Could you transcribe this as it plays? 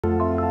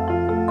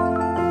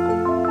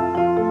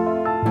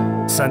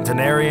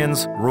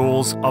Centenarians,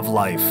 Rules of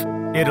Life,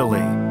 Italy.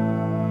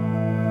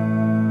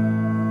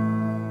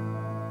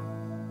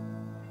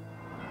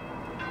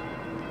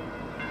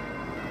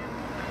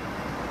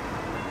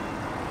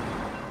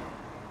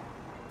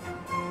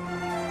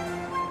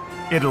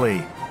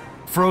 Italy,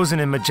 frozen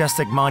in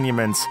majestic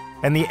monuments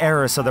and the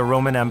heiress of the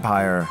Roman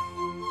Empire.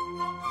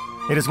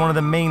 It is one of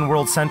the main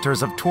world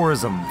centers of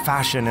tourism,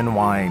 fashion, and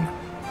wine.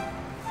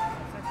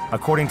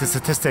 According to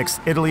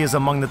statistics, Italy is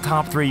among the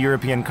top 3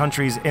 European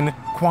countries in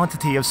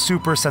quantity of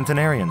super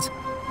centenarians,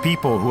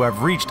 people who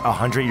have reached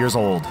 100 years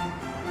old.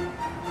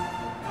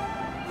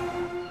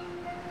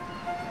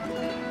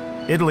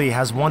 Italy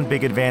has one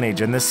big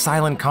advantage in this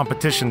silent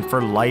competition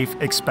for life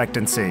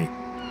expectancy: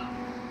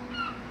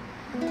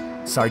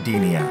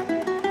 Sardinia.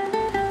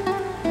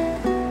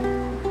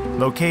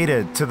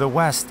 Located to the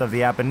west of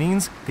the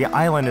Apennines, the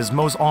island is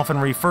most often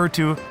referred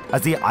to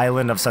as the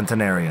Island of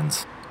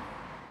Centenarians.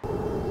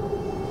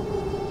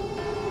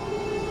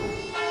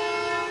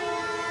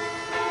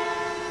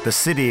 The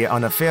city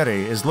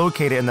Onofere is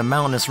located in the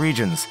mountainous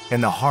regions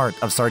in the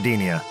heart of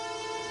Sardinia.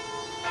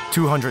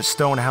 200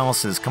 stone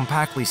houses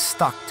compactly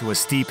stuck to a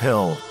steep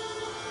hill.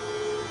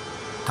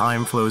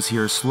 Time flows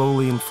here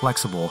slowly and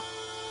flexible,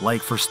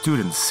 like for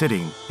students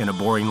sitting in a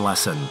boring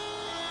lesson.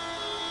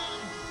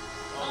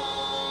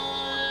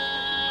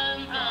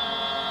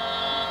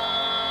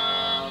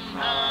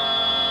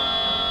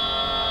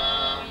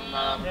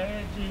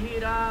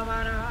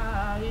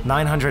 The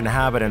 900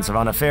 inhabitants of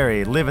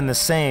Onofere live in the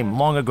same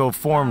long-ago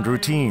formed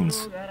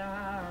routines.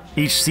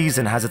 Each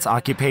season has its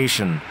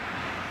occupation.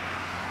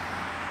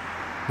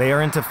 They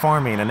are into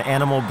farming and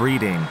animal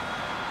breeding.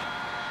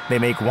 They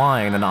make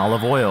wine and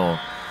olive oil.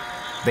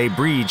 They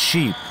breed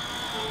sheep.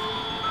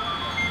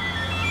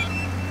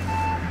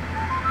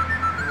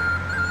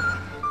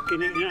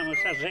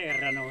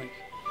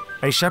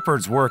 A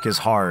shepherd's work is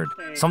hard.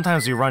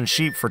 Sometimes we run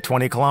sheep for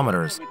 20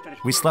 kilometers.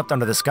 We slept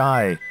under the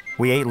sky.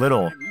 We ate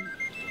little.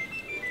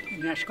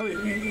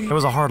 It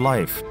was a hard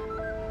life.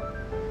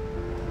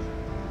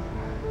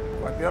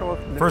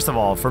 First of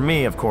all, for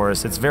me, of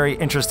course, it's very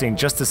interesting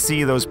just to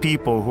see those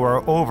people who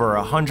are over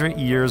 100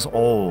 years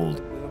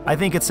old. I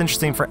think it's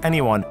interesting for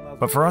anyone,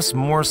 but for us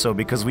more so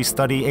because we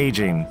study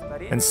aging.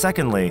 And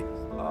secondly,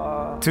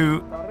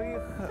 to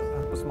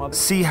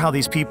see how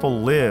these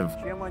people live,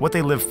 what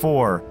they live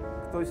for,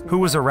 who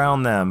was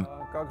around them,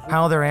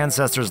 how their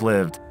ancestors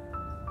lived.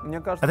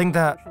 I think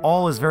that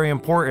all is very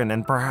important,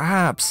 and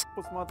perhaps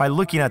by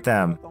looking at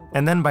them,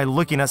 and then by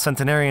looking at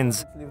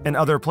centenarians in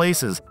other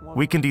places,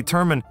 we can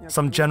determine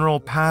some general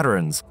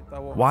patterns,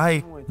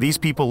 why these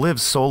people live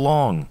so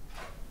long.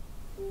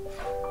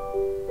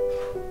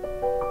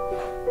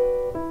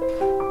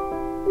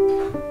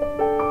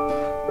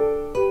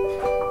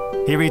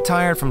 He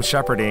retired from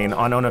shepherding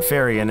on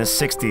Onofere in his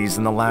 60s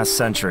in the last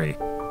century,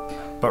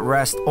 but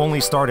rest only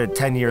started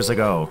 10 years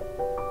ago.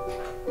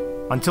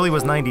 Until he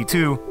was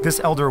 92, this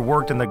elder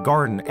worked in the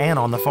garden and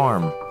on the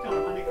farm.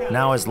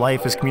 Now his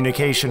life is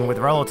communication with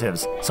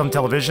relatives, some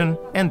television,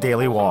 and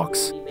daily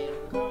walks.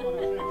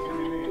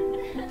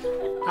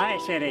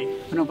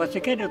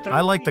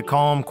 I like the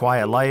calm,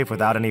 quiet life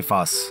without any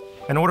fuss,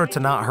 in order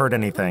to not hurt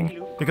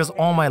anything, because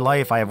all my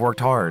life I have worked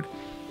hard.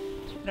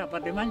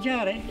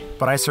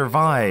 But I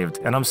survived,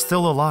 and I'm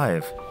still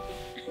alive.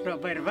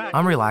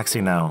 I'm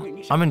relaxing now.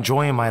 I'm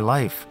enjoying my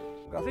life.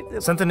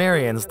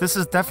 Centenarians, this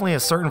is definitely a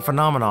certain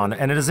phenomenon,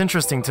 and it is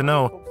interesting to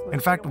know, in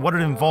fact, what it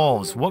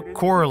involves, what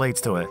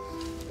correlates to it.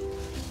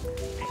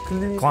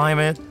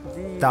 Climate,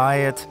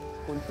 diet,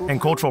 and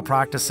cultural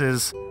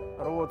practices,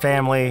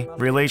 family,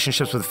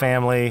 relationships with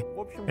family,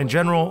 in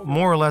general,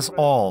 more or less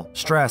all,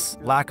 stress,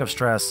 lack of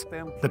stress,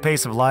 the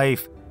pace of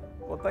life,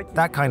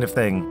 that kind of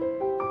thing.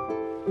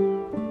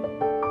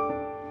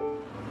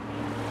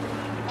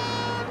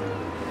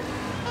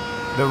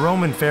 The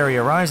Roman ferry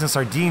arrives in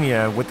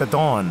Sardinia with the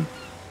dawn,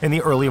 in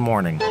the early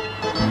morning.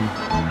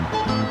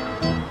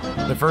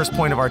 The first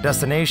point of our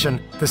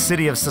destination, the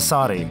city of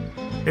Sassari.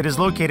 It is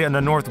located in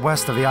the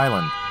northwest of the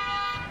island.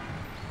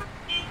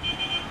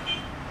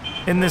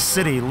 In this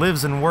city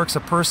lives and works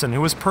a person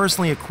who is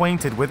personally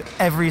acquainted with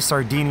every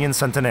Sardinian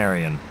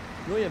centenarian.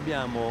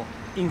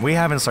 We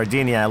have in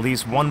Sardinia at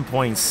least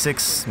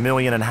 1.6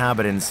 million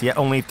inhabitants, yet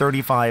only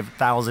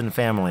 35,000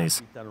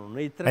 families.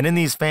 And in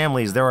these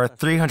families, there are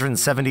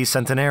 370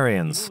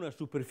 centenarians. In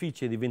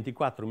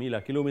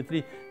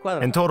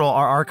total,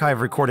 our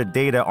archive recorded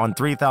data on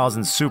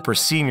 3,000 super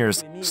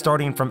seniors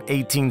starting from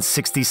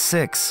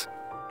 1866.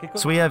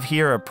 So we have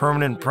here a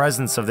permanent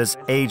presence of this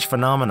age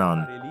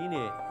phenomenon.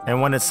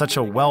 And when it's such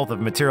a wealth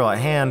of material at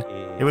hand,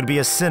 it would be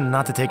a sin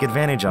not to take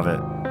advantage of it.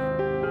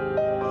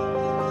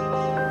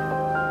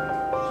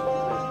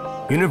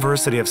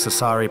 University of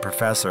Sassari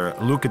professor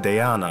Luca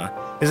Deana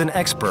is an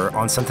expert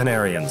on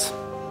centenarians.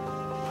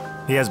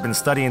 He has been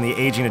studying the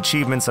aging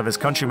achievements of his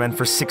countrymen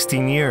for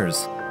 16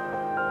 years.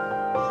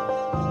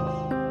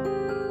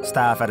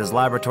 Staff at his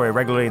laboratory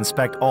regularly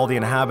inspect all the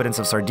inhabitants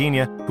of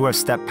Sardinia who have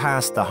stepped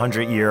past the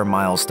 100-year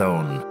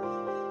milestone.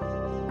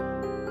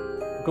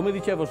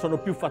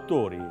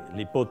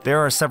 There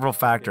are several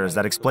factors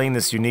that explain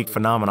this unique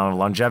phenomenon of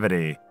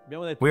longevity.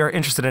 We are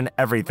interested in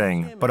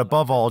everything, but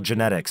above all,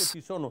 genetics.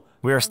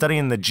 We are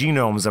studying the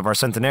genomes of our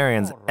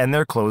centenarians and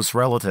their close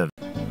relatives.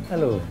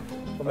 Hello.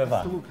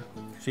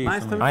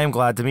 I am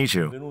glad to meet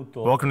you.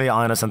 Welcome to the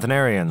island of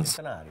centenarians.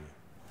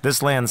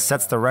 This land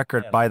sets the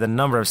record by the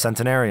number of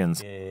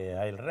centenarians,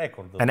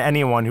 and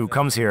anyone who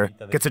comes here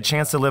gets a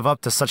chance to live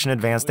up to such an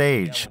advanced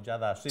age.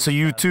 So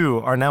you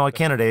too are now a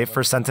candidate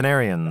for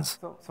centenarians.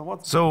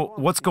 So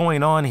what's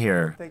going on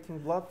here?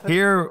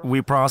 Here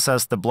we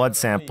process the blood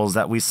samples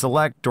that we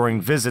select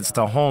during visits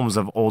to homes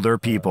of older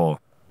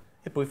people.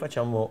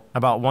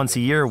 About once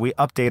a year we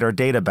update our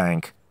data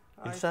bank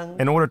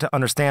in order to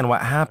understand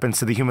what happens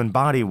to the human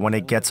body when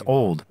it gets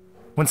old.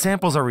 When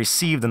samples are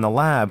received in the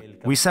lab,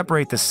 we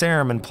separate the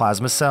serum and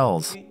plasma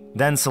cells,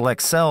 then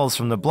select cells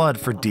from the blood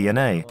for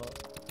DNA.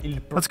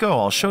 Let's go,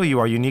 I'll show you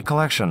our unique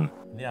collection.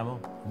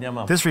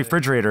 This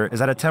refrigerator is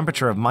at a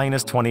temperature of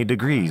 -20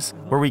 degrees,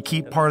 where we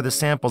keep part of the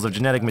samples of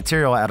genetic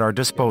material at our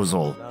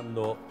disposal.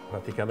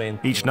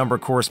 Each number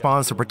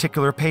corresponds to a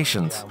particular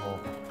patient.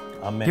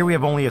 Here we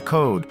have only a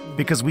code,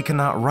 because we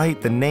cannot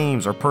write the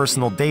names or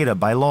personal data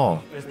by law.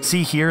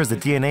 See, here is the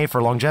DNA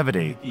for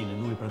longevity.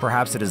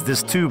 Perhaps it is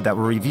this tube that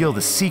will reveal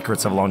the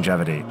secrets of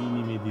longevity.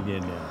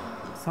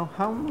 So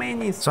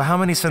how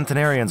many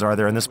centenarians are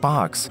there in this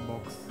box?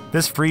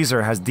 This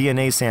freezer has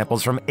DNA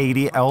samples from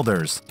 80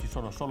 elders.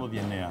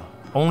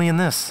 Only in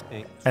this.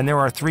 And there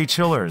are 3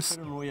 chillers.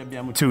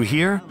 2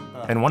 here,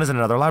 and 1 is in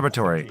another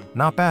laboratory.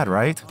 Not bad,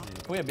 right?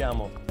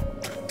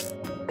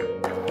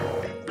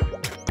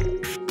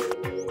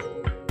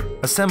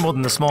 Assembled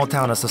in the small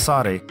town of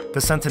Sassari,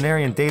 the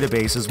centenarian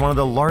database is one of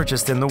the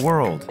largest in the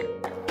world.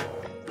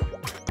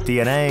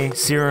 DNA,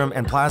 serum,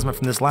 and plasma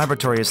from this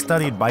laboratory is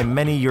studied by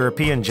many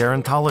European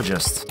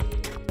gerontologists.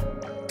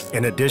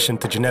 In addition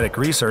to genetic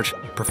research,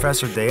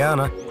 Professor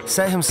Diana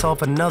set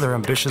himself another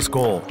ambitious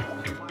goal: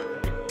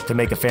 to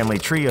make a family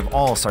tree of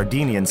all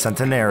Sardinian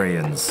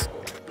centenarians.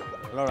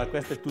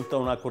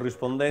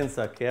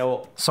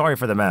 Sorry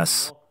for the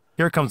mess.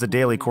 Here comes the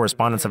daily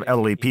correspondence of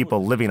elderly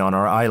people living on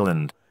our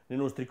island.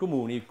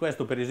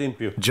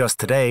 Just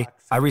today,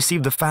 I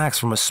received a fax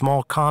from a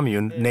small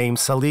commune named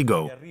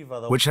Saligo,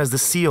 which has the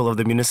seal of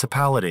the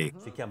municipality,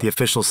 the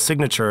official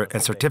signature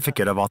and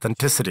certificate of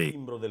authenticity.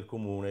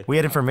 We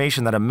had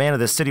information that a man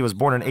of the city was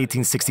born in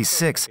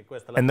 1866,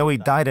 and though he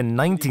died in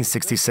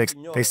 1966,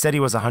 they said he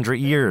was 100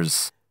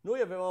 years.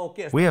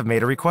 We have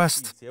made a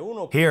request.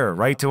 Here,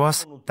 write to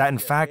us that in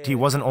fact he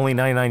wasn't only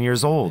 99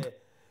 years old.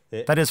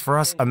 That is for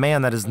us a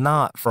man that is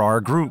not for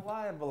our group.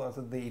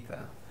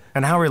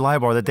 And how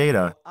reliable are the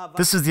data?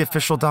 This is the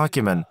official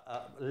document,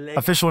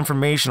 official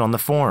information on the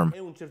form.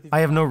 I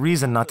have no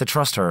reason not to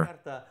trust her.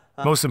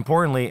 Most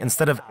importantly,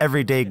 instead of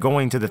every day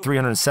going to the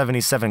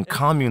 377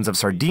 communes of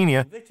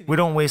Sardinia, we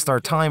don't waste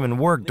our time and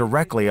work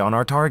directly on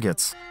our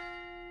targets.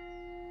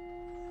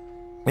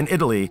 In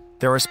Italy,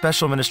 there are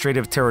special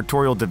administrative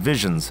territorial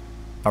divisions,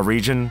 a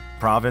region,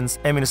 province,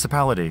 and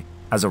municipality.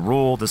 As a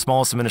rule, the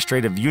smallest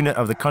administrative unit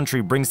of the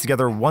country brings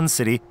together one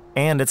city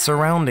and its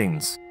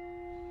surroundings.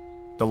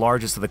 The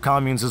largest of the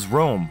communes is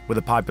Rome, with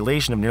a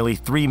population of nearly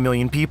 3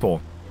 million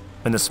people.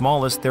 In the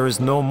smallest, there is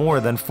no more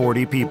than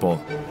 40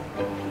 people.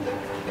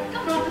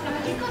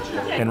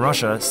 In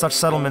Russia, such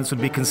settlements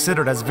would be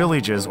considered as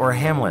villages or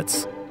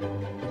hamlets.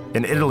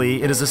 In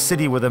Italy, it is a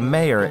city with a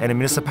mayor and a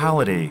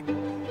municipality.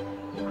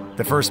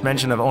 The first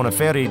mention of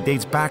Onoferi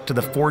dates back to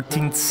the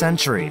 14th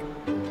century.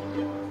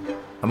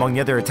 Among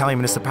the other Italian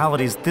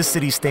municipalities, this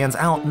city stands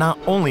out not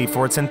only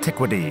for its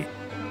antiquity.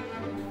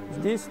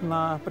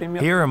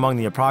 Here, among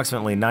the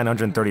approximately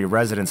 930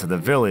 residents of the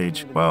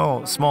village,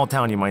 well, small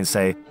town you might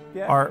say,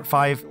 are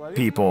 5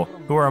 people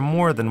who are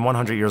more than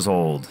 100 years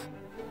old.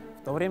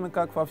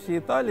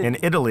 In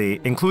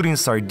Italy, including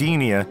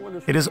Sardinia,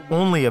 it is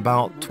only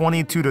about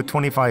 22 to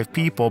 25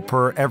 people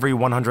per every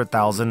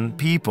 100,000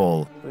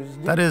 people.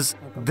 That is,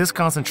 this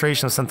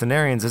concentration of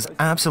centenarians is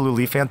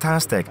absolutely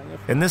fantastic.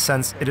 In this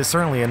sense, it is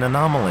certainly an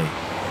anomaly.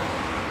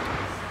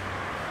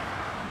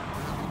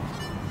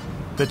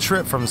 The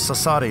trip from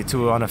Sassari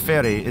to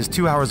Onoferi is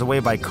 2 hours away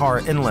by car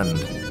inland.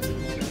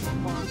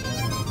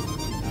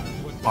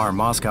 Our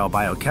Moscow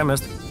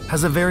biochemist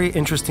has a very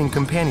interesting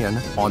companion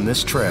on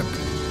this trip.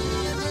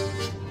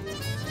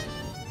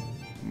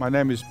 My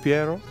name is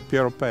Piero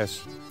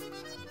Pes.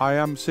 I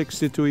am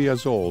 62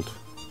 years old.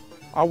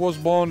 I was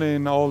born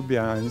in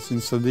Olbia,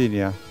 in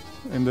Sardinia,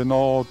 in the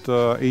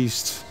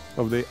northeast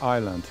of the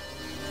island.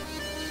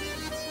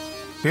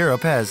 Piero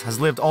Pes has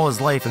lived all his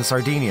life in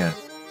Sardinia.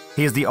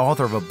 He is the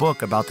author of a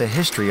book about the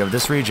history of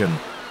this region.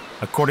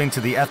 According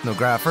to the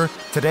ethnographer,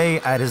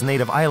 today at his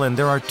native island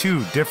there are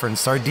 2 different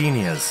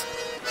Sardinias.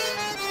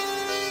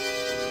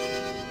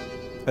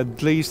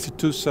 At least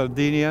 2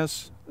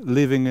 Sardinias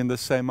living in the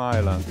same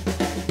island.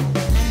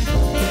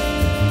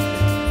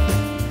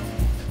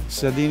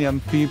 Sardinian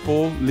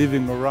people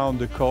living around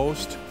the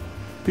coast,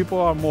 people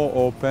are more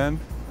open,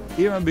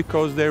 even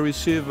because they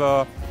receive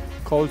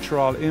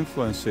cultural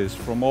influences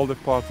from all the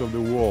parts of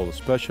the world,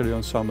 especially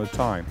on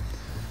summertime.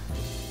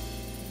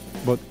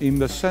 But in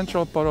the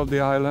central part of the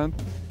island,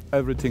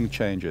 everything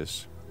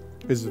changes.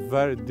 It's a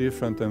very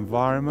different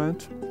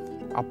environment,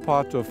 a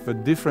part of a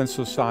different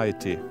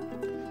society.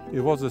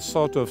 It was a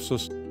sort of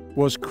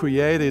was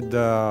created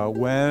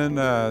when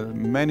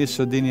many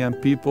Sardinian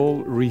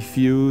people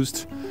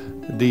refused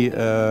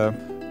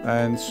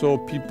and so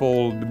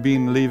people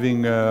been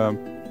living,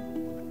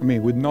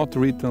 with not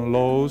written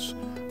laws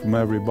from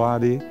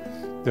everybody.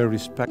 They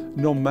respect,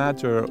 no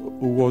matter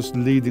who was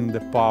leading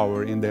the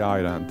power in the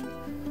island.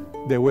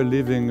 They were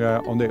living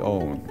on their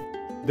own.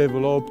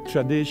 Developed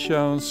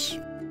traditions,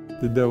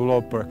 they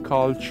developed a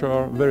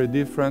culture, very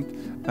different,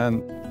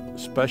 and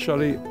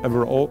especially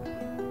overall,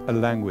 a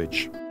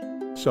language.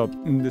 So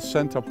in the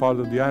central part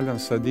of the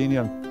island,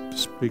 Sardinia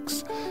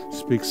speaks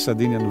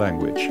Sardinian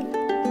language.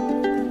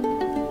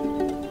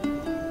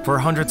 For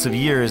hundreds of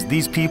years,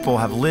 these people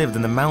have lived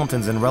in the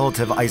mountains in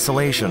relative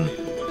isolation.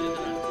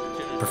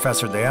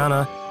 Professor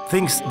Diana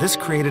thinks this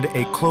created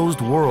a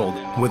closed world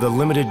with a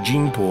limited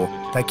gene pool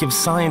that gives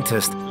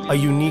scientists a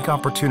unique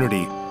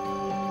opportunity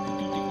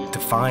to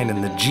find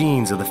in the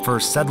genes of the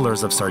first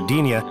settlers of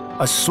Sardinia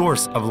a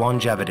source of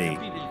longevity.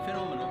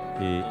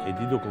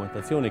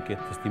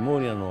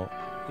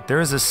 There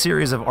is a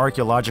series of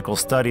archaeological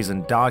studies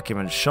and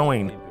documents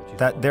showing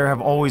that there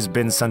have always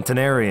been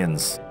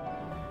centenarians.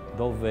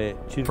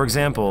 For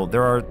example,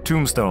 there are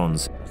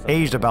tombstones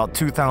aged about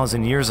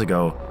 2,000 years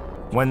ago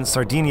when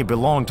Sardinia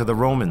belonged to the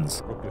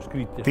Romans.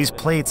 These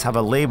plates have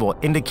a label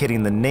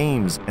indicating the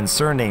names and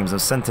surnames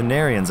of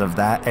centenarians of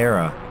that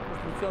era.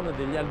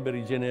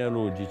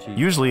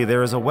 Usually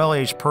there is a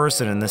well-aged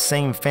person in the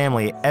same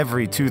family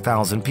every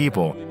 2,000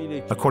 people.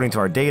 According to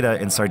our data,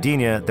 in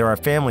Sardinia, there are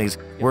families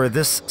where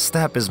this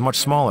step is much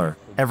smaller,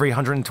 every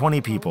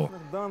 120 people.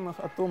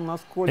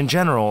 In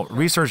general,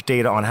 research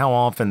data on how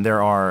often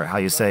there are,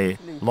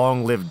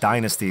 long-lived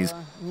dynasties,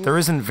 there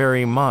isn't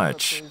very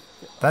much.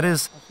 That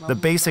is, the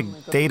basic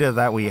data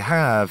that we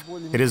have,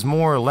 it is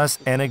more or less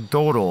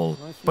anecdotal.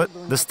 But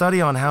the study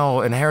on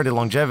how inherited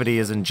longevity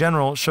is in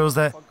general shows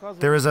that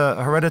there is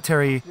a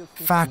hereditary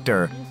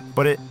factor,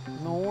 but it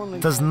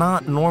does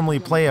not normally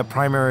play a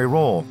primary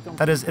role.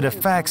 That is, it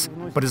affects,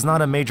 but is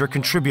not a major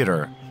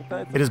contributor.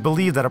 It is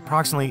believed that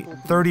approximately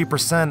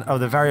 30% of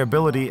the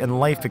variability in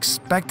life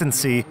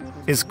expectancy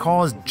is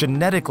caused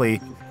genetically,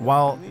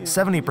 while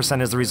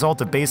 70% is the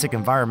result of basic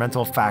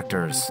environmental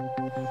factors.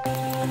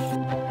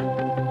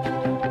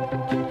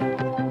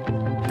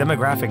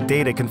 Demographic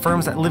data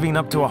confirms that living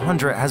up to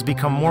 100 has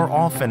become more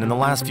often in the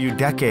last few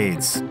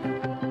decades.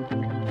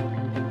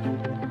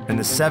 In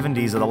the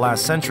 70s of the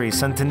last century,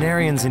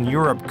 centenarians in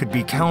Europe could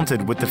be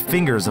counted with the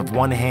fingers of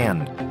one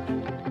hand.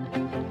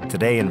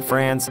 Today in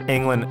France,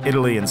 England,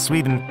 Italy, and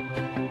Sweden,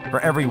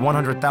 for every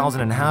 100,000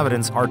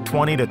 inhabitants are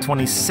 20 to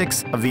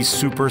 26 of these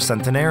super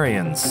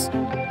centenarians.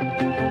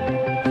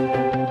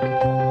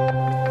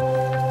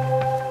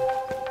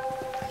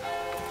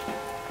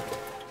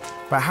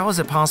 But how is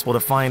it possible to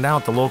find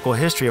out the local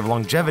history of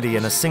longevity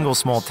in a single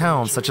small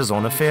town such as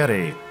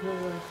Onofere?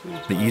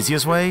 The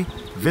easiest way?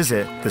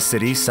 Visit the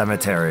city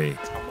cemetery.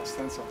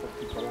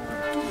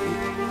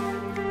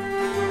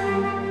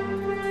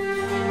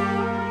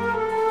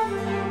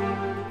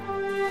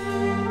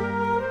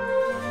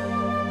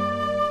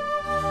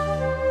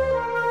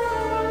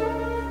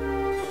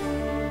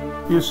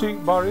 You see,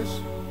 Boris,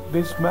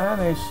 this man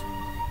is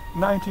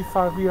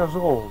 95 years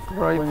old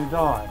when he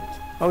died.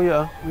 Oh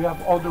yeah. We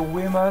have other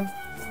women.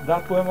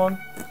 That woman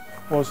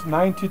was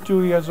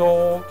 92 years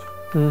old.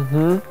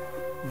 Mm-hmm.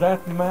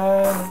 That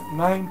man,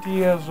 90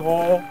 years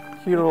old.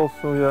 Here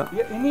also, yeah.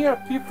 Yeah, in here,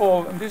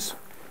 people in this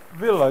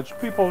village,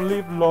 people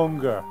live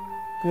longer.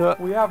 Yeah.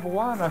 We have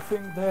one, I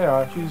think,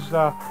 there. She's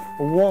a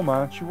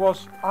woman. She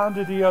was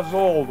 100 years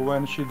old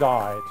when she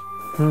died.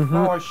 Mm-hmm.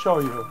 Now I show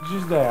you.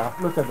 She's there.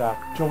 Look at that.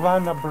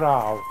 Giovanna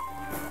Brau.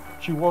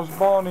 She was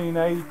born in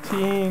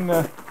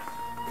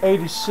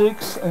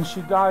 1886 and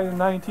she died in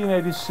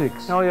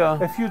 1986. Oh yeah.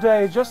 A few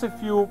days, just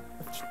 2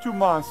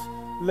 months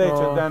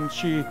later than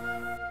she.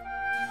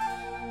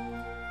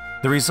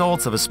 The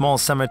results of a small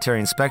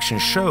cemetery inspection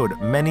showed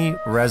many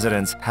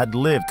residents had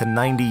lived to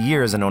 90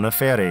 years in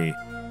Onofere.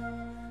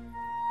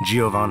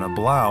 Giovanna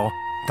Blau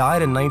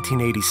died in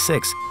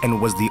 1986 and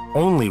was the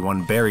only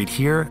one buried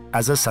here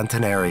as a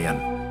centenarian.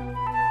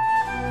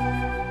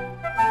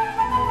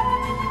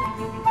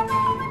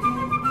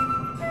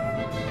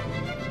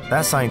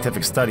 That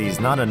scientific study is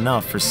not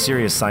enough for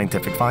serious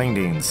scientific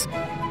findings.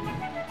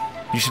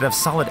 You should have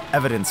solid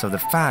evidence of the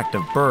fact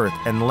of birth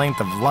and length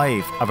of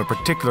life of a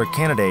particular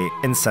candidate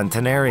in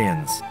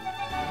centenarians.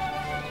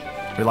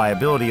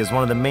 Reliability is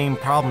one of the main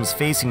problems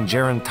facing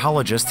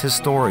gerontologist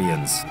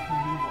historians.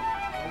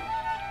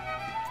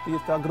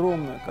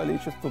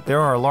 There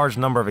are a large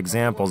number of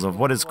examples of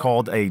what is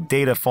called a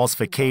data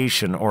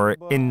falsification or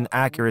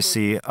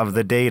inaccuracy of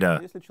the data.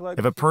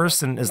 If a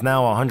person is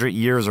now 100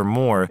 years or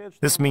more,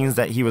 this means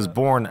that he was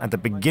born at the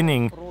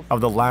beginning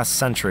of the last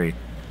century.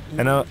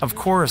 And of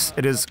course,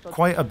 it is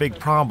quite a big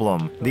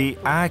problem, the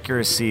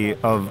accuracy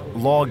of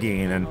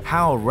logging and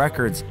how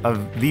records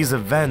of these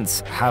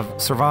events have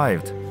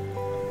survived.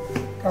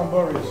 Come,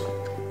 Boris.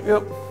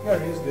 Yep.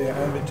 Here is the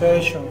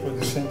invitation for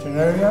the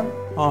centenarian,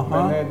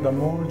 Benedetta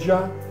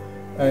Murgia.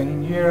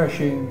 And here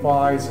she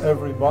invites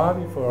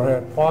everybody for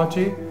her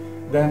party.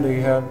 Then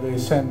they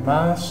send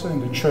mass in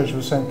the Church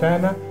of St.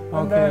 Anna.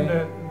 And then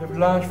the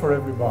lunch for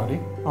everybody.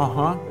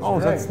 Oh,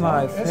 that's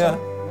nice. Yes, Yeah.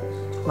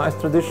 Nice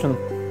tradition.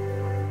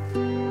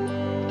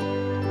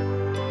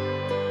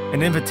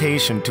 An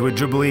invitation to a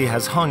jubilee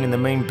has hung in the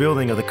main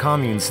building of the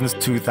commune since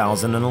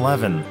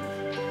 2011.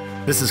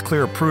 This is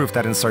clear proof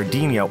that in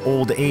Sardinia,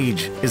 old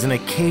age is an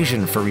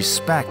occasion for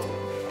respect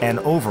and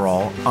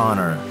overall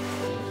honor.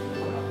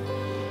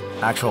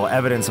 Actual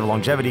evidence of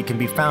longevity can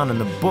be found in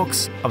the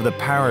books of the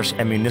parish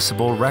and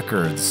municipal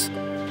records.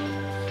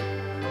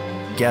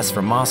 Guests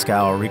from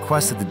Moscow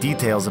requested the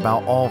details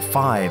about all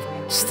 5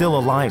 still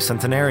alive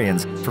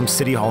centenarians from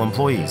City Hall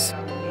employees.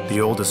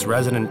 The oldest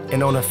resident in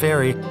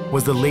Onaferi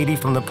was the lady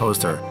from the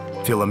poster,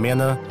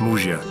 Filomena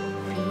Murgia.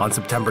 On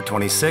September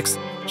 26th,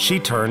 she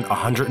turned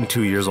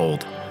 102 years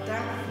old.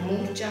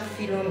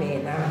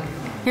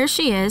 Here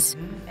she is.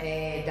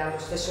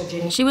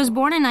 She was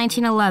born in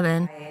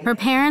 1911. Her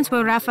parents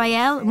were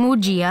Rafael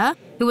Murgia,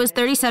 who was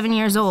 37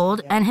 years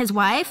old, and his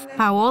wife,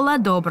 Paola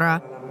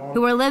Dobra,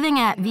 who were living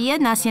at Via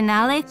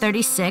Nazionale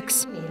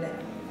 36.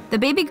 The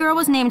baby girl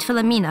was named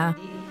Filomena.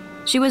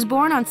 She was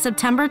born on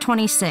September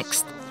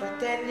 26th.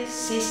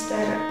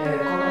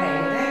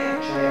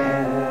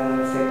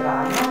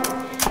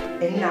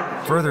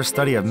 Further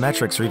study of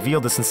metrics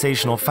revealed a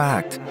sensational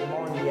fact.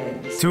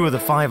 2 of the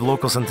 5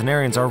 local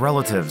centenarians are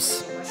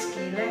relatives.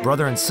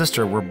 Brother and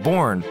sister were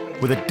born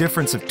with a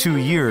difference of 2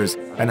 years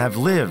and have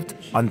lived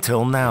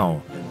until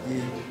now.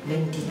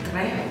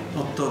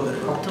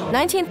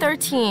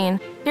 1913.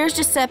 Here's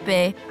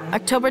Giuseppe.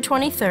 October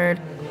 23rd.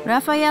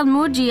 Rafael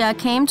Murgia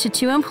came to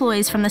 2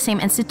 employees from the same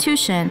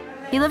institution.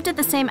 He lived at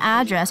the same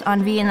address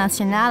on Via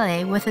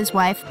Nazionale with his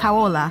wife,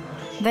 Paola.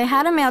 They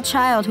had a male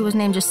child who was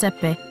named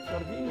Giuseppe.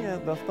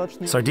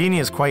 Sardinia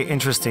is quite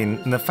interesting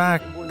in the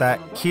fact that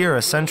here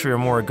a century or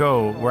more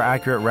ago were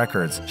accurate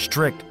records,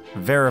 strict,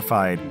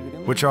 verified,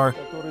 which are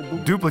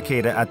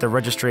duplicated at the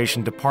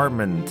registration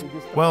department.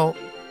 Well,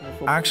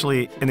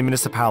 actually in the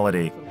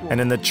municipality and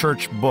in the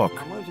church book.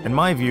 In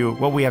my view,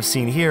 what we have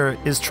seen here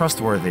is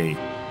trustworthy.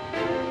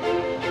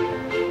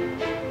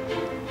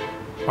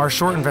 Our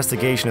short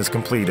investigation is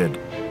completed.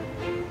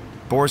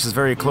 Boris is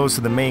very close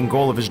to the main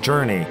goal of his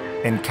journey,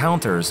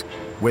 encounters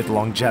with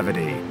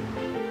longevity.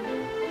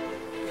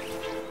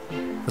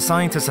 The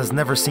scientist has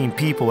never seen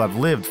people who have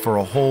lived for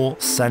a whole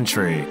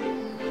century.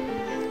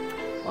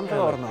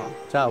 Buongiorno.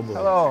 Ciao, Boris.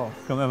 Hello.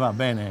 Come va?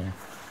 Bene?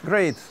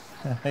 Great.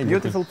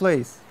 Beautiful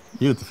place.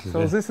 Beautiful.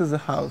 So this is the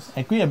house.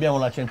 E qui abbiamo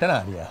la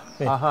centenaria.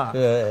 Ah.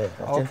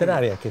 La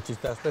centenaria che ci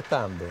sta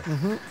aspettando.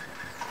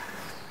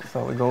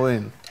 So we go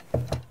in.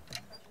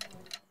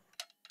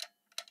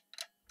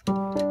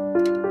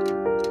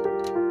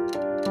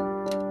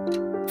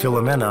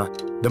 Filomena,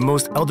 the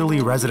most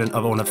elderly resident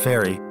of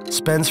Onaferi,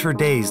 spends her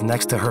days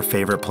next to her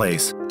favorite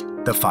place,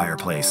 the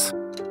fireplace.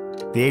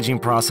 The aging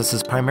process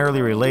is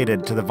primarily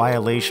related to the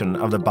violation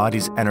of the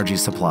body's energy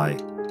supply.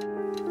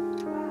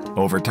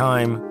 Over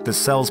time, the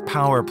cell's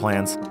power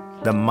plants,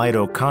 the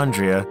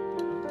mitochondria,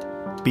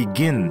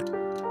 begin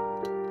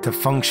to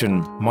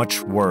function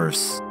much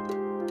worse.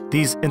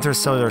 These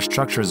intercellular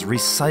structures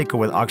recycle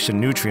with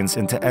oxygen nutrients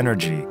into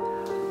energy.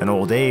 In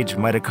old age,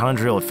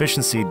 mitochondrial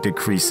efficiency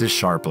decreases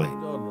sharply.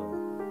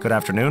 Good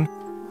afternoon.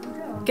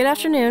 Good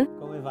afternoon.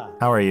 Come va?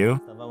 How are you?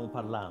 Stavamo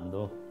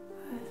parlando.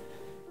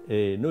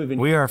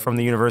 We are from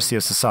the University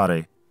of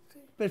Sassari,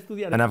 Per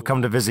studiare and I've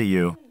come to visit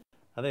you.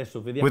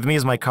 Adesso vediamo. With me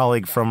is my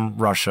colleague from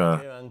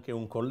Russia. C'è anche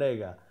un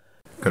collega.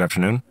 Good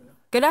afternoon.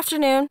 Good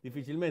afternoon.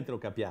 Difficilmente lo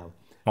capiamo.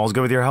 All's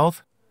good with your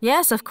health?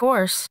 Yes, of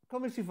course.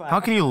 Come si fa? How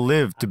can you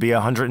live to be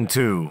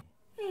 102?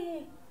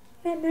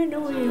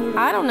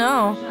 I don't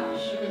know.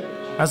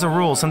 As a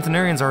rule,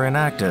 centenarians are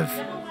inactive.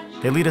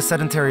 They lead a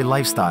sedentary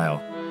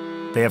lifestyle.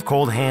 They have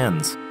cold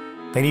hands.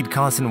 They need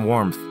constant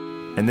warmth.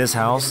 In this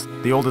house,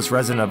 the oldest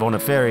resident of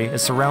Onaferi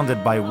is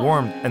surrounded by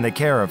warmth and the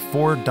care of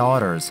 4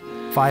 daughters,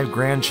 5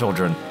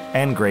 grandchildren,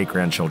 and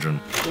great-grandchildren.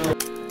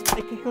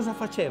 E che cosa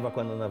faceva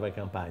quando andava in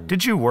campagna?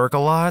 Did you work a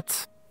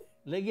lot?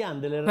 Le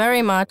ghiande le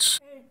Very much.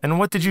 And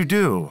what did you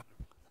do?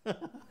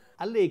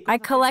 A lei cosa I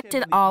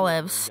collected faceva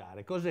olives.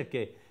 mangiare? Cos'è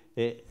che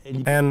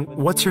gli And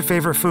what's your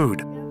favorite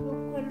food?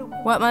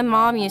 What my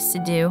mom used to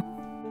do.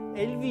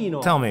 e il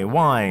vino? Tell me,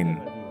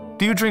 wine.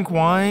 Do you drink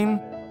wine?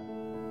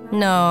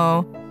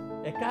 No.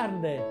 E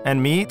carne?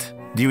 And meat?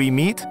 Do you eat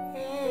meat?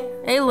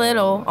 A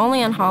little,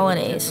 only on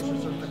holidays.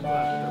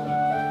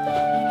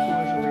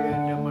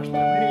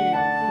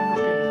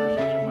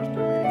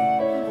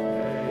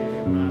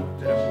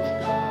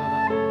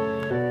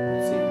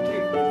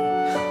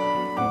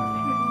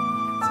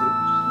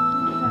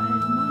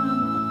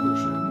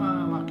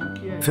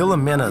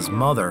 Filomena's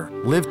mother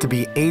lived to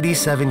be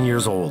 87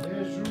 years old.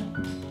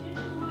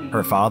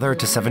 her father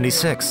to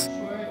 76.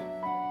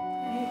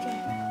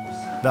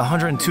 The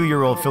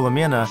 102-year-old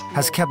Filomena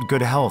has kept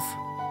good health.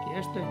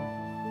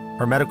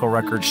 Her medical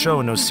records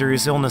show no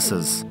serious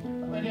illnesses.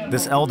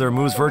 This elder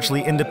moves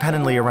virtually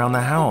independently around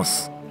the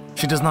house.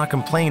 She does not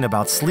complain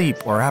about sleep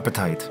or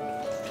appetite.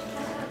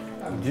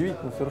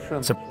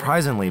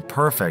 Surprisingly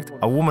perfect,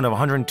 a woman of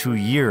 102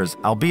 years,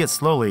 albeit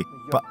slowly,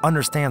 but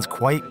understands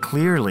quite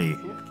clearly.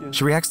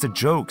 She reacts to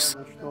jokes.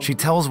 She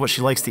tells what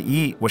she likes to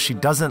eat, what she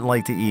doesn't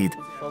like to eat,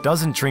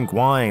 doesn't drink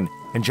wine.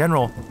 In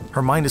general,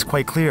 her mind is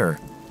quite clear.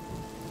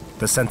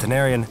 The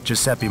centenarian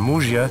Giuseppe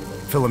Muggia,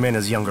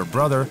 Filomena's younger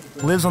brother,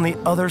 lives on the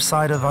other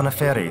side of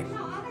Anaferri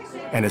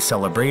and is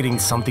celebrating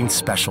something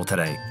special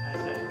today.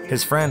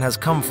 His friend has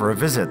come for a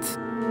visit.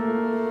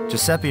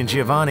 Giuseppe and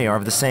Giovanni are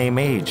of the same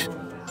age.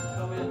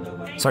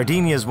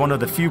 Sardinia is one of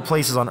the few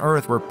places on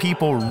Earth where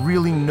people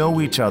really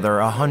know each other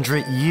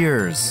 100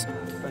 years.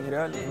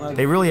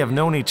 They really have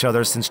known each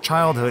other since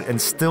childhood and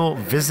still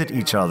visit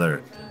each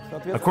other.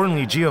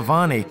 Accordingly,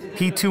 Giovanni,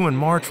 he too in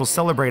March will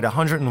celebrate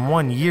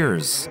 101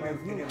 years.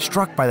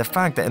 Struck by the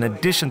fact that in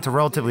addition to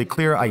relatively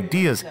clear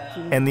ideas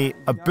and the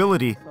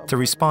ability to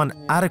respond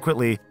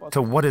adequately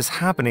to what is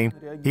happening,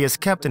 he is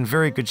kept in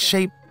very good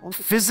shape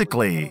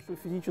physically.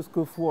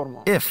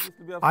 If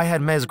I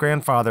had met his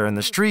grandfather in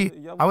the street,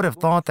 I would have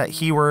thought that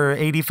he were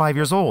 85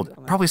 years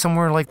old, probably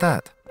somewhere like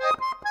that.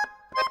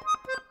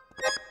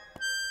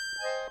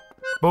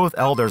 Both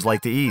elders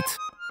like to eat.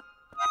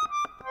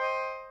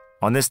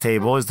 On this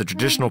table is the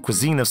traditional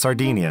cuisine of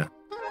Sardinia,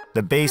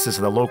 the basis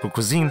of the local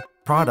cuisine,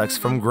 products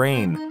from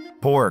grain,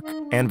 pork,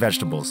 and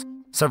vegetables,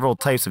 several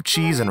types of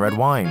cheese and red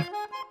wine.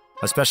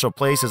 A special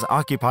place is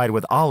occupied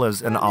with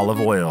olives and olive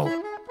oil.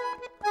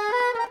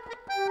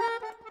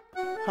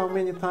 How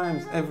many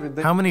times every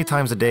day? How many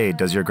times a day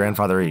does your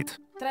grandfather eat?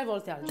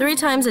 3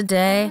 times a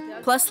day,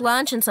 plus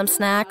lunch and some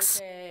snacks.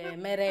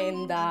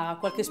 Merenda,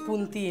 qualche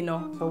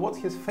spuntino. So what's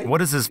his favorite?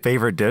 What is his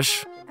favorite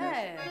dish?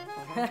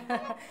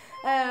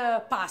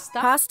 Pasta.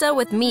 Pasta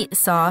with meat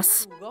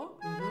sauce.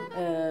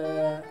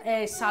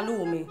 E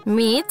salumi.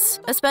 Meats,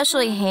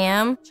 especially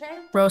ham,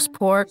 roast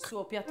pork.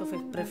 Suo piatto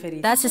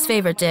preferito. That's his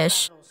favorite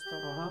dish.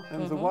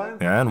 And the wine?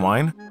 Yeah, and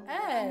wine?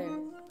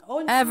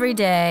 Every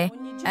day,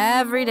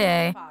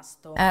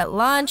 at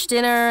lunch,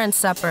 dinner, and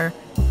supper.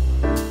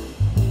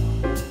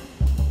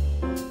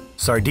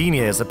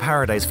 Sardinia is a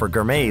paradise for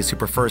gourmets who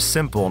prefer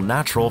simple,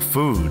 natural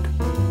food.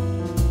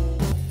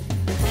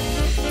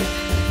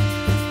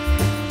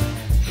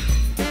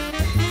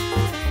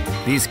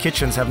 These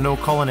kitchens have no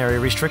culinary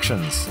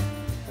restrictions.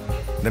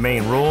 The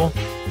main rule,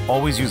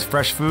 always use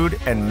fresh food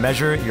and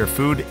measure your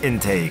food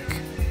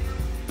intake.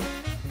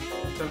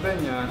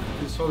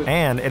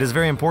 And it is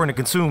very important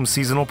to consume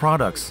seasonal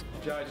products.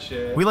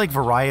 We like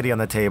variety on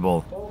the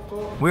table.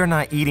 We are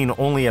not eating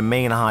only a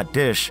main hot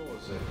dish.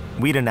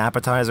 We eat an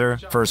appetizer,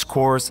 first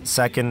course,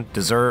 second,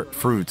 dessert,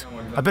 fruit,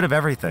 a bit of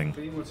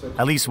everything.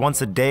 At least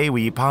once a day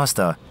we eat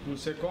pasta.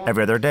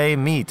 Every other day,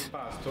 meat.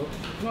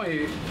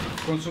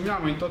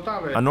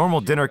 A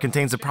normal dinner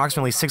contains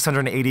approximately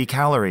 680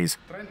 calories,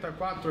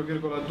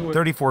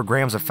 34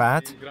 grams of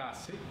fat,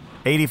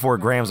 84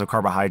 grams of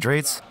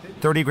carbohydrates,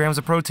 30 grams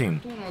of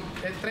protein.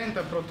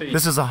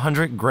 This is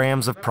 100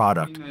 grams of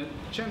product.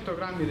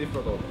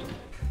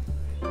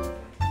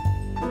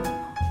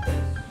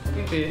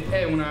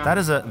 That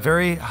is a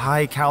very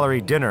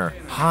high-calorie dinner,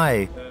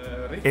 high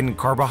in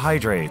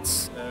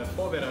carbohydrates.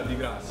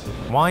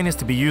 Wine is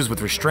to be used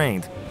with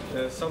restraint,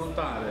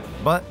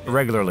 but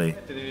regularly.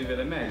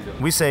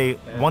 We say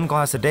 1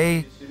 glass a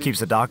day keeps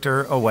the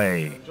doctor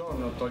away.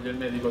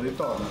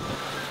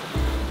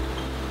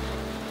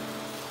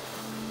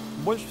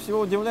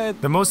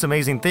 The most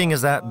amazing thing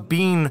is that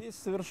being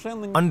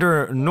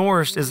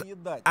undernourished is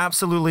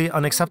absolutely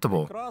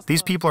unacceptable.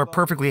 These people are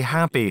perfectly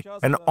happy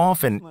and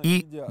often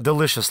eat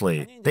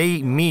deliciously. They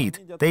eat meat,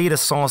 they eat a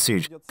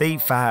sausage, they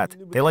eat fat,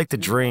 they like to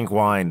drink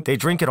wine, they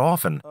drink it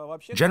often.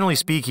 Generally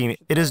speaking,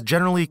 it is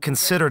generally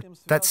considered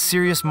that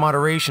serious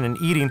moderation in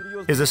eating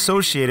is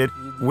associated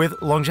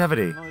with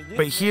longevity.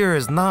 But here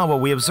is not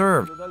what we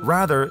observed,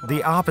 rather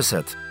the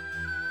opposite.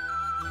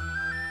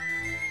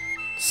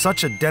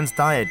 Such a dense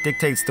diet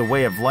dictates the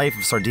way of life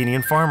of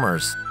Sardinian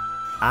farmers,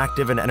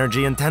 active and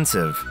energy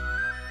intensive.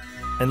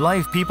 In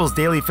life, people's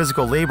daily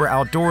physical labor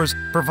outdoors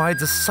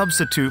provides a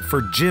substitute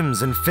for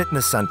gyms and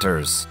fitness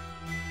centers.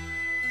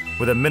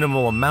 With a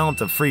minimal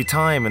amount of free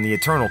time and the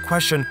eternal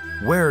question,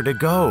 where to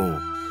go?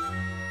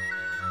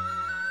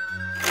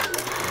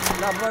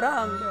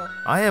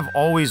 I have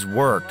always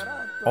worked,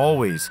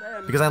 always,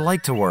 because I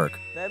like to work.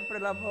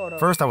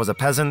 First I was a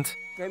peasant,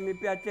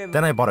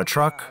 then I bought a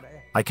truck,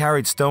 I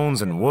carried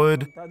stones and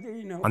wood.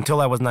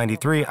 Until I was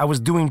 93, I was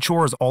doing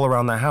chores all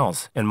around the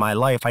house. In my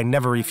life, I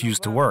never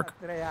refused to work.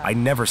 I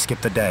never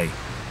skipped a day.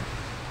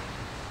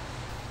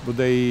 But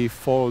they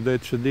follow their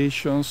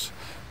traditions.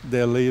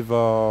 They live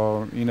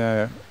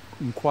in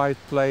quiet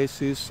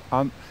places.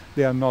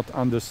 They are not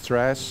under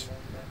stress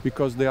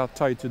because they are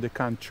tied to the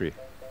country.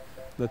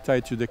 They're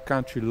tied to the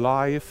country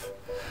life,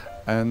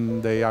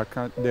 and they are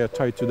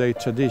tied to their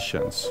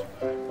traditions.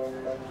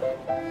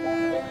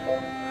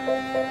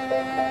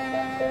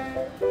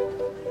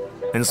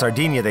 In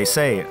Sardinia, they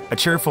say, a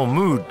cheerful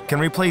mood can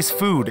replace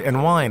food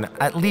and wine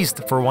at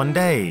least for one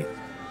day.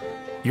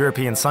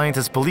 European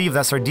scientists believe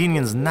that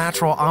Sardinians'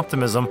 natural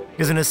optimism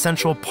is an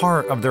essential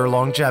part of their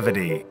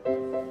longevity.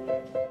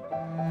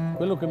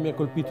 Quello che mi ha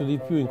colpito di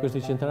più in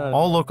questi centenari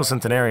All local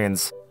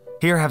centenarians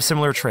here have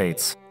similar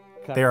traits.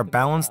 They are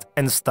balanced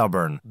and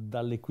stubborn.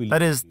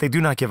 That is, they do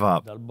not give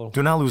up,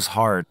 do not lose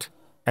heart,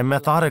 and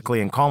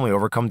methodically and calmly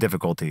overcome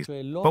difficulties.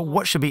 But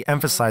what should be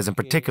emphasized in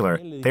particular,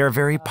 they are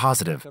very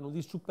positive.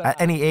 At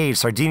any age,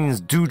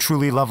 Sardinians do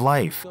truly love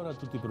life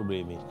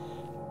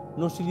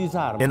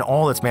in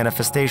all its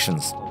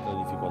manifestations.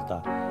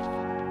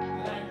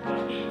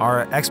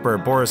 Our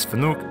expert, Boris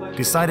Fanuk,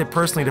 decided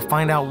personally to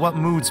find out what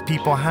moods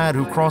people had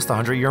who crossed the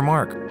 100-year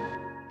mark.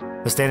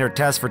 The standard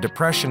test for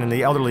depression in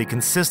the elderly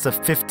consists of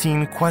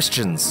 15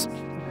 questions.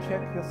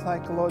 Check your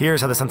psychology.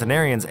 Here's how the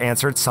centenarians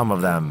answered some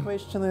of The them.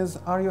 question is,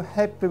 are you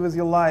happy with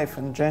your life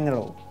in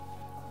general?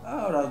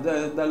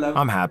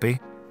 I'm happy.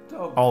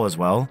 All is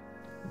well.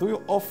 Do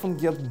you often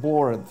get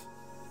bored?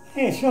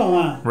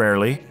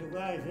 Rarely.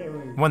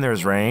 When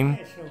there's rain.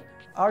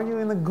 Are you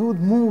in a good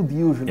mood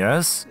usually?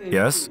 Yes,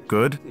 yes,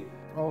 good.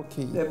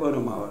 Okay.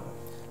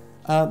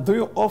 Do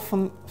you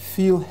often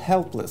feel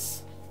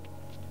helpless?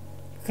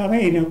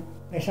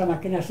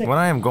 When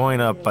I am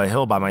going up a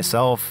hill by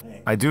myself,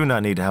 I do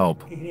not need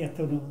help.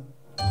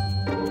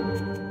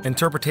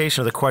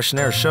 Interpretation of the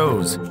questionnaire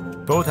shows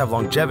both have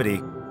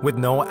longevity with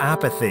no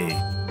apathy.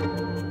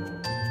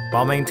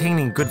 While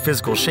maintaining good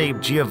physical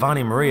shape,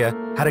 Giovanni Maria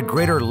had a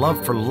greater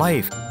love for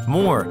life,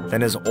 more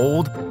than his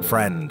old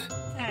friend.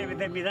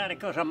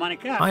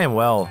 I am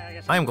well.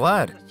 I am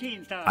glad.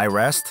 I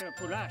rest.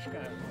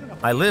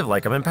 I live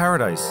like I'm in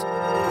paradise.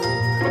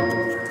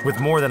 With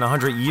more than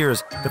 100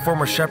 years, the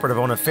former shepherd of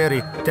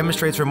Onoferi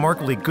demonstrates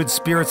remarkably good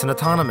spirits and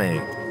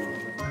autonomy.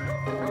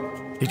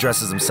 He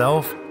dresses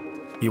himself,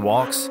 he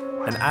walks,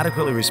 and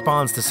adequately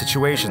responds to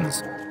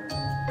situations.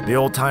 The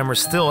old-timer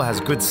still has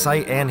good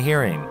sight and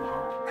hearing.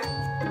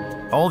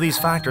 All these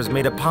factors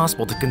made it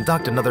possible to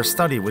conduct another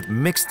study with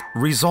mixed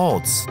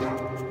results.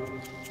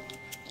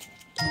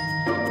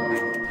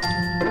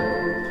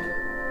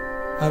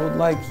 I would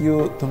like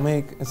you to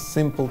make a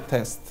simple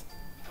test.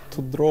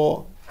 To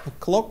draw a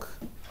clock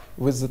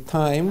with the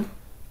time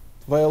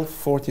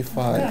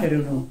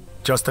 12:45.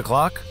 Just the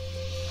clock?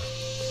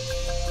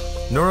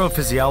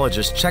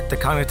 Neurophysiologists check the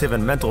cognitive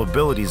and mental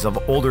abilities of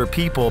older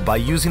people by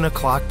using a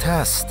clock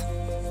test.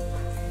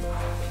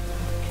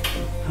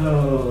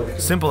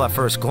 Simple at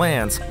first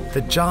glance,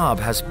 the job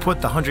has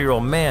put the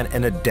 100-year-old man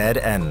in a dead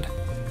end.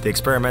 The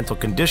experimental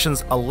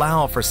conditions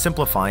allow for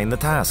simplifying the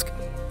task.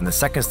 In the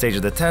second stage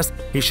of the test,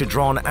 he should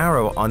draw an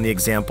arrow on the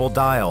example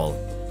dial.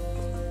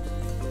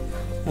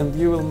 And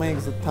you will make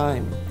the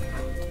time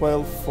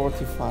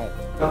 12:45.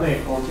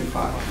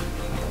 12:45.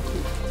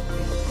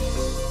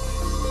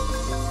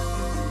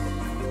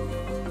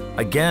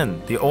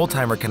 Again, the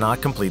old-timer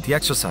cannot complete the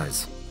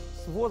exercise.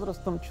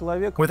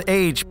 With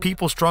age,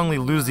 people strongly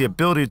lose the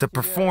ability to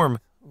perform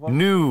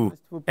new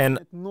and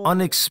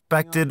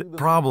unexpected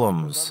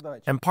problems.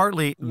 And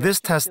partly, this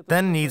test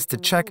then needs to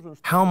check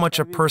how much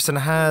a person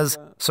has,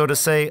 so to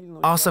say,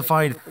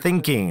 ossified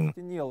thinking.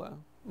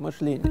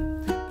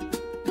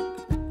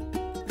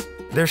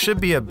 There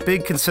should be a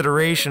big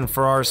consideration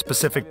for our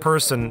specific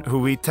person who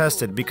we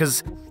tested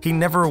because he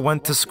never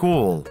went to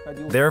school.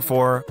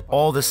 Therefore,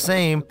 all the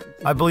same,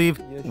 I believe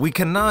we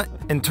cannot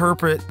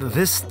interpret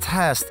this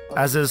test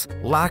as his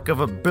lack of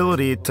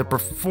ability to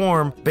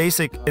perform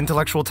basic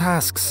intellectual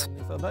tasks.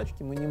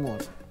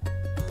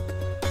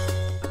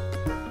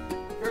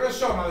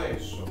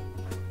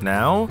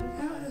 Now?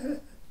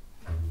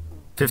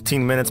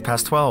 15 minutes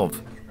past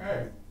 12.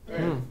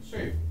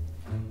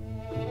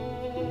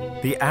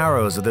 The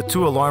arrows of the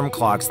two alarm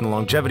clocks in the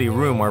longevity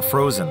room are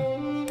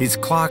frozen. These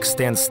clocks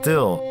stand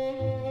still,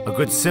 a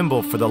good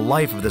symbol for the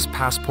life of this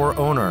passport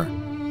owner.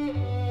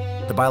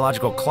 The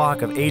biological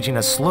clock of aging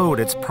has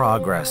slowed its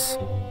progress.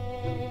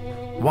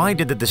 Why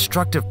did the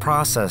destructive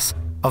process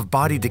of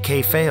body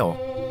decay fail?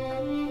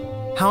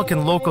 How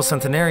can local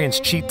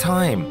centenarians cheat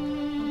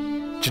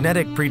time?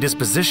 Genetic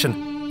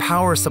predisposition,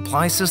 power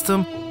supply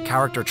system,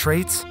 character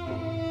traits?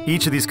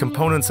 Each of these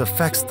components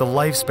affects the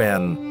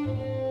lifespan.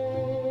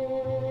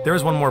 There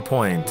is one more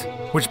point,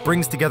 which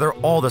brings together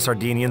all the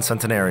Sardinian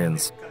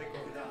centenarians.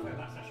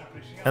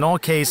 In all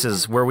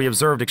cases where we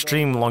observed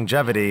extreme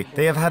longevity,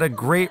 they have had a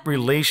great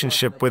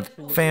relationship with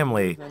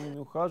family,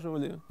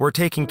 were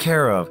taken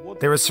care of,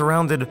 they were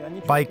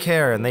surrounded by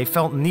care, and they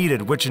felt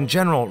needed, which in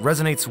general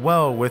resonates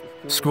well with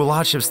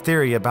Skulachev's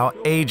theory about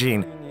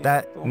aging,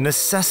 that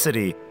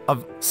necessity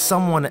of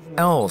someone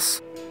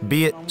else,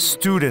 be it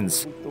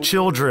students,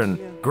 children,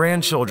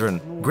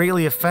 grandchildren,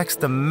 greatly affects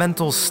the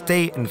mental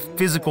state and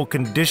physical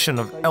condition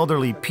of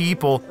elderly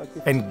people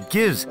and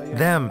gives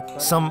them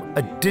some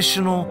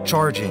additional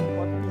charging.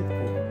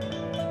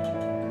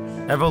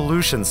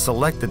 Evolution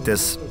selected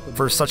this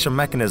for such a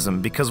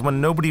mechanism because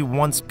when nobody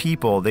wants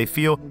people, they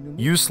feel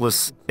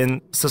useless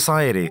in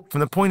society. From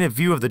the point of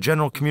view of the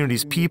general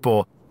community's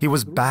people, He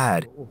was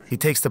bad. He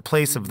takes the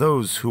place of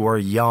those who are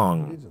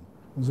young.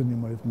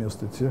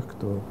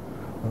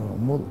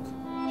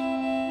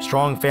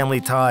 Strong family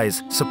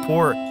ties,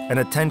 support, and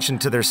attention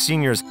to their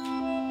seniors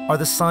are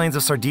the signs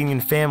of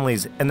Sardinian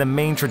families and the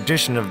main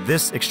tradition of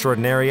this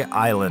extraordinary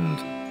island.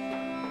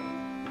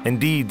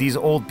 Indeed, these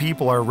old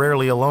people are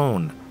rarely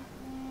alone.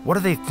 What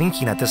are they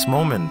thinking at this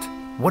moment?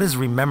 What is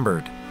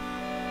remembered?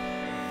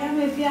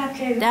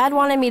 Dad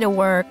wanted me to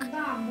work,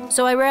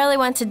 so I rarely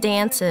went to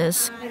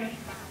dances.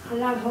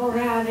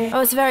 I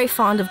was very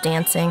fond of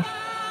dancing.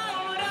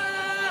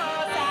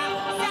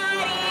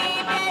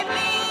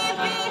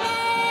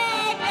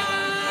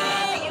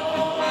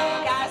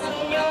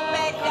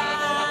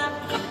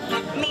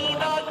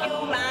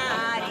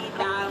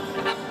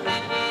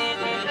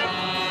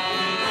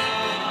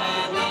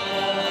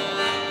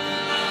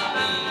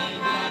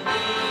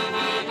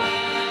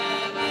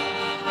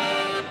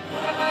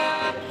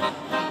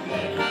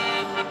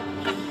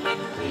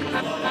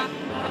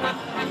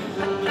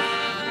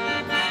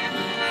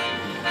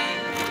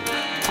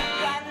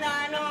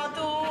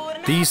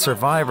 These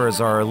survivors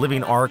are a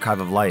living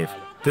archive of life.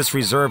 This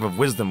reserve of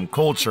wisdom,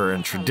 culture,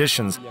 and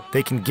traditions,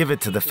 they can give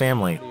it to the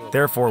family.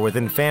 Therefore,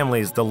 within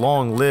families, the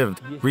long-lived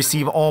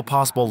receive all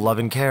possible love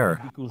and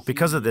care.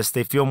 Because of this,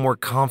 they feel more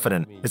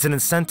confident. It's an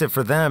incentive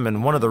for them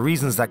and one of the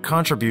reasons that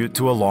contribute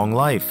to a long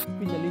life.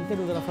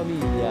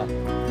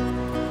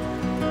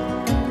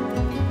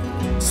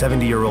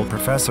 70-year-old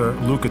Professor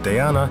Luca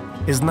Deana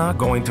is not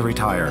going to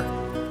retire.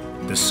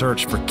 The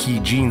search for key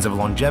genes of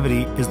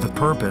longevity is the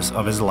purpose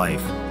of his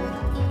life.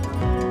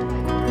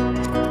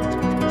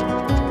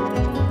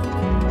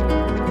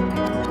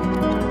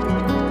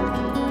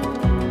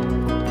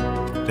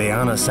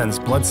 Deana sends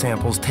blood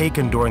samples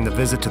taken during the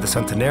visit to the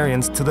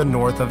centenarians to the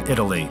north of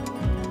Italy,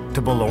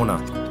 to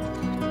Bologna.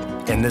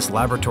 In this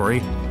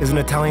laboratory is an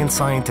Italian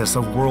scientist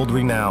of world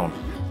renown.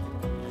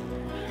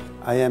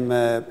 I am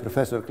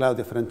Professor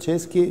Claudio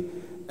Franceschi,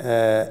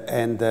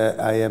 and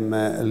I am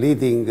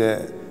leading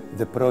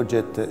the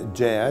project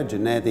GEA,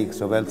 Genetics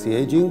of Healthy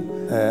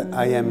Aging.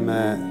 I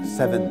am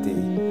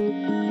 70.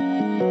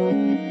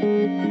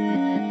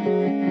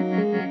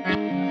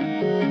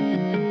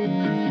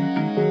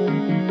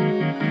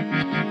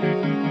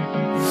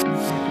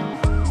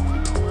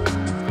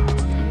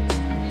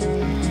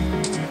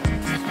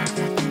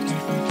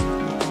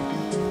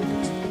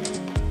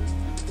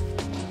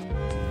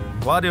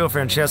 Claudio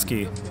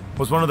Franceschi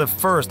was one of the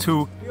first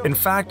who, in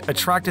fact,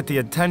 attracted the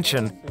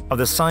attention of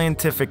the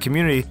scientific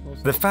community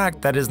to the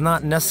fact that it is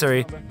not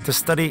necessary to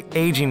study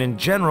aging in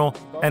general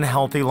and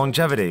healthy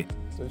longevity.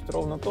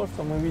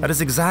 That is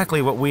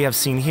exactly what we have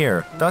seen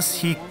here. Thus,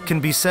 he can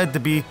be said to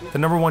be the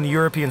 #1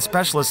 European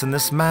specialist in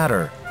this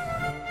matter.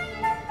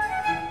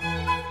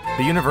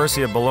 The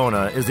University of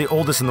Bologna is the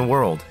oldest in the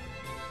world.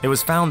 It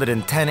was founded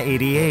in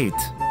 1088.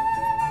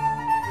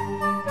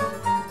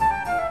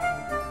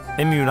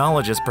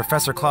 Immunologist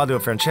Professor Claudio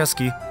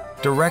Franceschi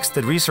directs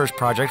the research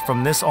project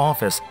from this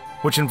office,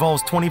 which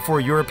involves 24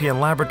 European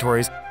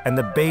laboratories and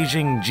the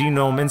Beijing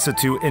Genome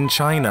Institute in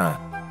China.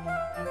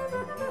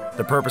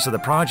 The purpose of the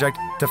project,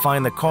 to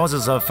find the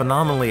causes of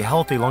phenomenally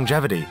healthy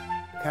longevity.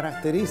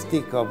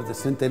 Characteristic of the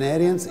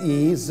centenarians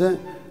is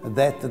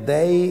that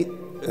they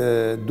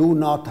do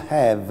not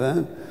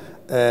have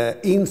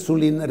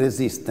insulin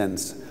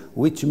resistance,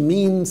 which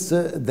means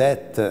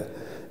that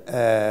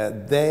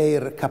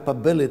their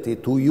capability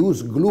to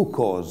use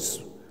glucose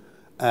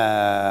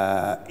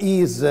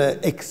is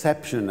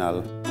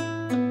exceptional.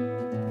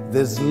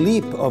 The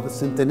sleep of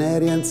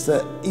centenarians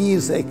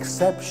is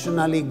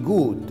exceptionally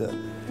good.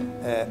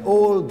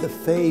 All the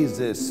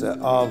phases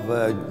of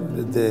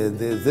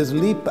the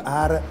sleep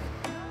are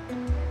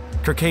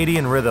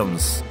Circadian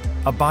rhythms,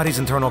 a body's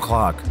internal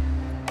clock.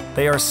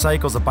 They are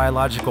cycles of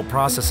biological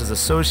processes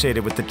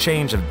associated with the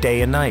change of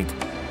day and night.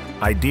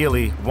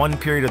 Ideally, one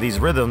period of these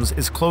rhythms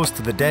is close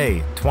to the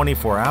day,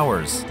 24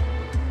 hours.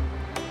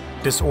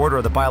 Disorder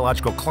of the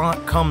biological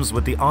clock comes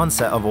with the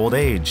onset of old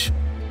age.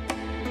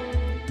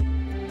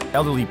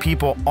 Elderly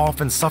people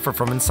often suffer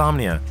from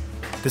insomnia.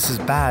 This is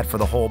bad for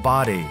the whole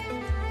body.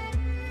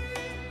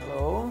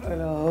 Hello.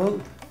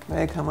 Hello.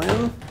 May I come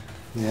in?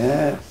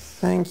 yes.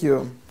 Thank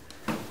you.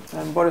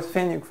 I'm Boris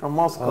Fenyuk from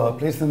Moscow. Oh,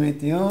 pleased to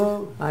meet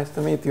you. Nice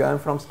to meet you. I'm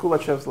from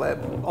Skubachev's lab.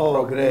 Oh,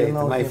 Probably great. you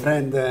know My him.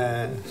 friend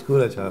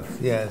Skulachev.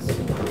 Yes,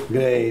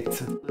 great.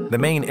 The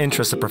main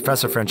interest of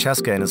Professor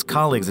Francesca and his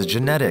colleagues is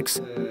genetics,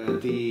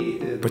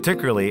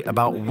 particularly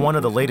about one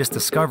of the latest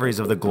discoveries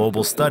of the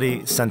global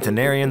study,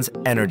 centenarians'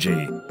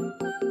 energy.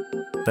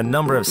 The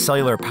number of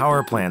cellular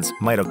power plants,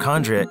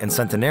 mitochondria, in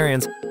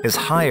centenarians is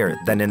higher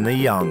than in the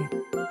young.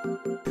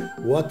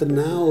 What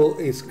now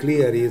is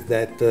clear is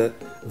that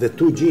the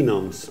two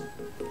genomes,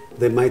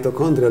 the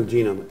mitochondrial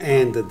genome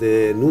and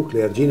the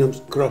nuclear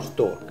genomes,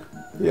 crosstalk.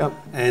 Yeah.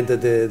 And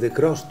the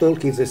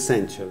crosstalk is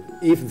essential.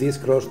 If this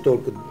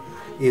crosstalk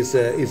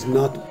is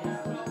not...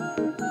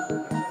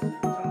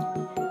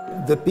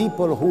 The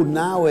people who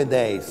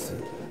nowadays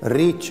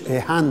reach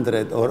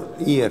 100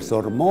 years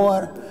or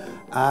more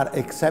are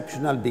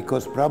exceptional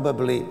because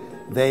probably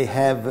they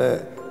have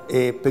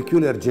a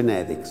peculiar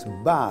genetics,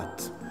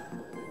 but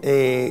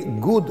a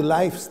good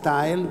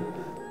lifestyle,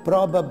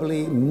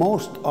 probably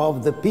most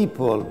of the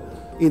people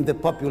in the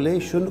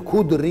population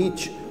could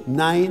reach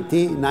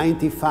 90,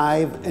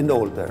 95 and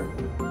older.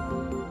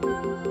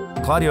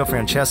 Claudio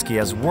Franceschi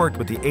has worked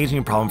with the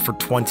aging problem for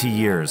 20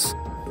 years.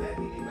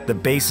 The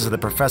basis of the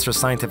professor's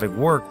scientific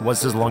work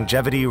was his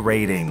longevity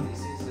rating.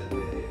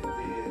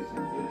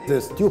 The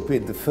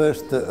stupid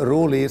first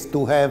rule is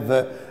to have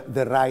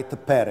the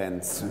right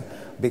parents,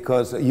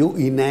 because you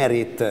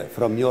inherit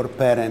from your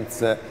parents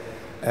the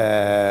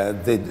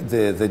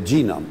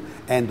genome.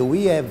 And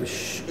we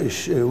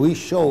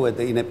showed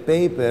in a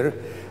paper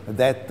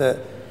that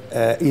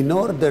in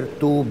order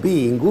to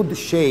be in good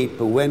shape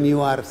when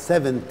you are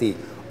 70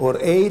 or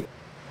 80,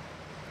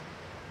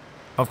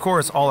 of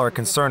course, all are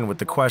concerned with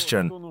the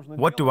question,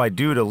 what do I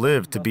do to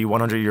live to be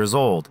 100 years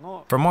old?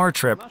 From our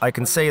trip, I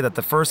can say that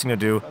the first thing to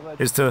do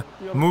is to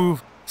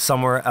move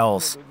somewhere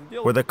else,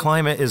 where the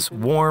climate is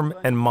warm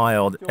and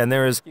mild and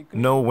there is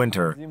no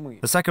winter.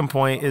 The second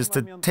point is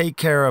to take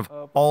care of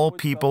all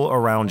people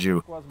around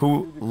you,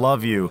 who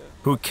love you,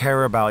 who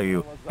care about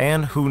you,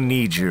 and who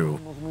need you.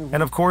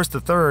 And of course,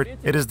 the third,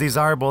 it is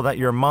desirable that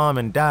your mom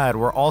and dad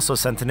were also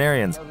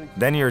centenarians.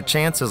 Then your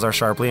chances are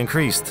sharply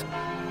increased.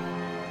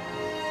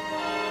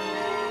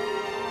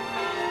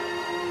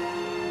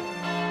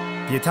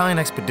 The Italian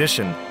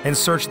expedition in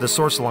search of the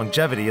source of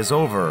longevity is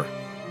over.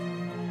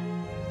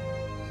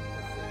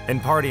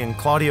 In partying,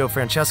 Claudio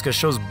Francesca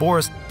shows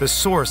Boris the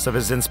source of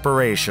his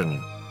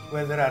inspiration.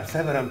 well, there are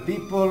several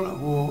people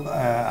who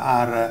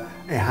are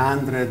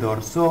 100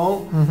 or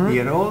so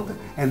year old,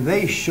 and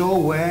they show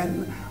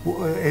when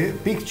a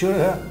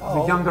picture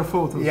the younger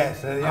photos.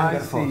 Yes, a younger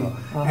photo.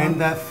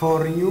 And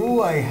for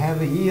you, I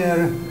have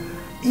here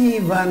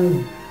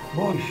Ivan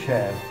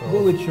Bolshchev.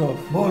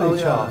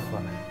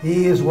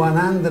 He is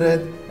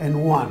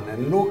 101,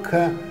 and look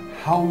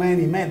how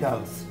many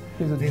medals.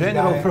 He's a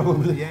general,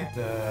 probably. Yes,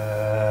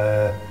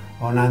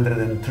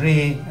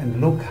 103,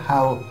 and look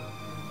how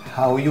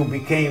you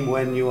became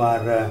when you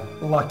are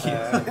lucky.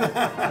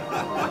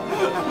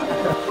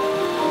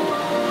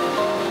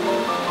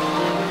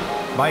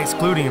 By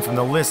excluding from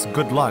the list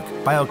good luck,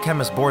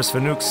 biochemist Boris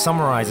Vanuk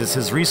summarizes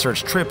his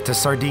research trip to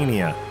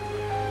Sardinia.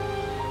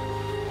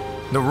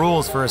 The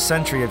rules for a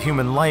century of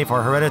human life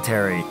are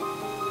hereditary.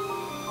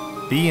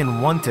 Be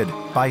and wanted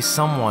by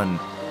someone,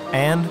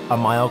 and a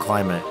mild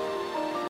climate.